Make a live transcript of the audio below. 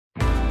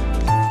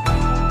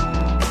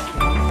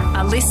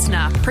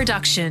listener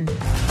production.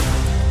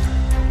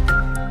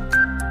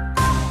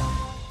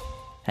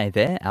 Hey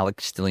there,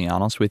 Alex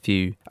Stylianos with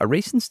you. A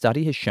recent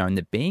study has shown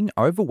that being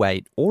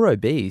overweight or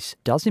obese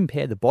does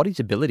impair the body's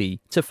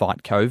ability to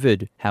fight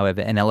COVID.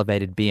 However, an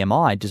elevated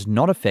BMI does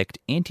not affect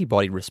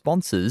antibody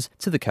responses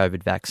to the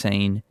COVID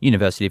vaccine.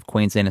 University of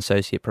Queensland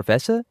Associate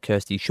Professor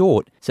Kirsty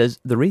Short says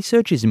the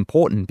research is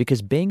important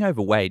because being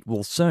overweight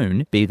will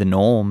soon be the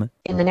norm.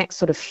 In the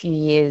next few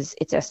years,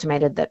 it's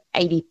estimated that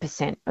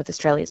 80% of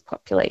Australia's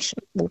population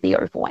will be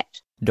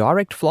overweight.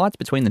 Direct flights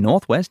between the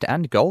Northwest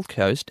and Gold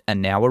Coast are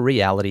now a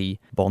reality.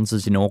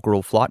 Bonza's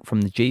inaugural flight from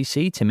the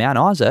GC to Mount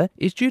Isa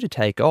is due to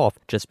take off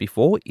just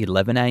before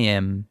 11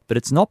 a.m. But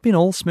it's not been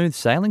all smooth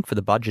sailing for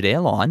the budget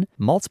airline.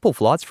 Multiple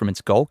flights from its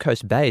Gold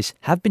Coast base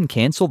have been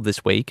cancelled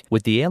this week,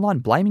 with the airline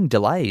blaming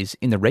delays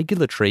in the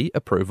regulatory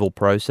approval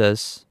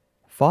process.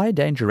 Fire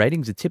danger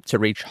ratings are tipped to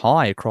reach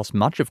high across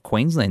much of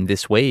Queensland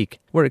this week.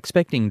 We're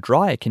expecting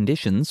drier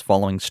conditions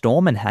following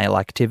storm and hail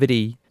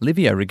activity.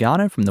 Livio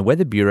Regano from the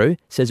Weather Bureau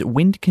says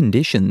wind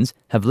conditions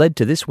have led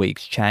to this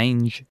week's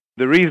change.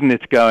 The reason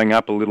it's going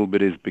up a little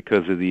bit is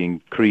because of the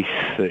increase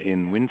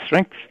in wind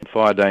strength.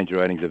 Fire danger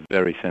ratings are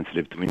very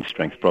sensitive to wind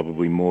strength,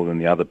 probably more than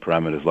the other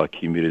parameters like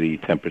humidity,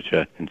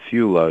 temperature and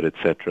fuel load,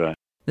 etc.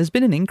 There's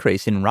been an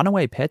increase in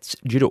runaway pets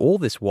due to all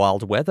this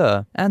wild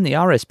weather, and the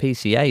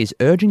RSPCA is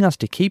urging us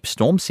to keep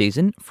storm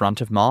season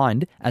front of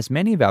mind, as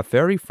many of our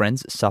furry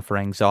friends suffer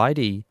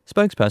anxiety.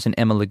 Spokesperson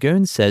Emma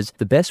Lagoon says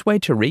the best way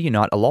to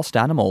reunite a lost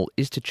animal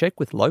is to check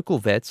with local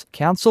vets,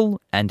 council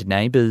and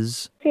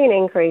neighbours. See an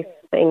increase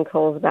in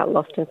calls about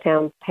lost and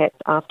found pets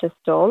after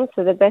storms.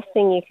 So the best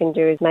thing you can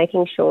do is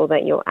making sure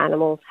that your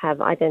animals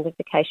have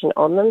identification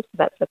on them. So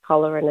that's a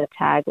collar and a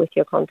tag with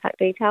your contact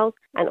details,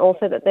 and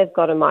also that they've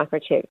got a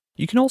microchip.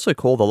 You can also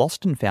call the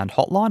Lost and Found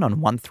hotline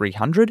on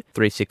 1300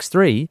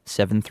 363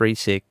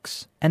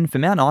 736. And for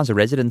Mount Isa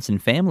residents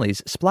and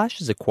families,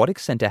 Splash's Aquatic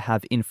Centre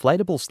have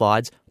inflatable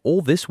slides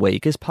all this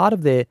week as part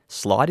of their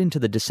Slide into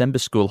the December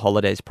School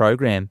Holidays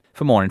program.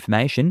 For more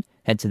information,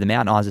 head to the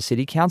Mount Isa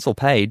City Council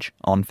page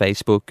on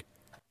Facebook.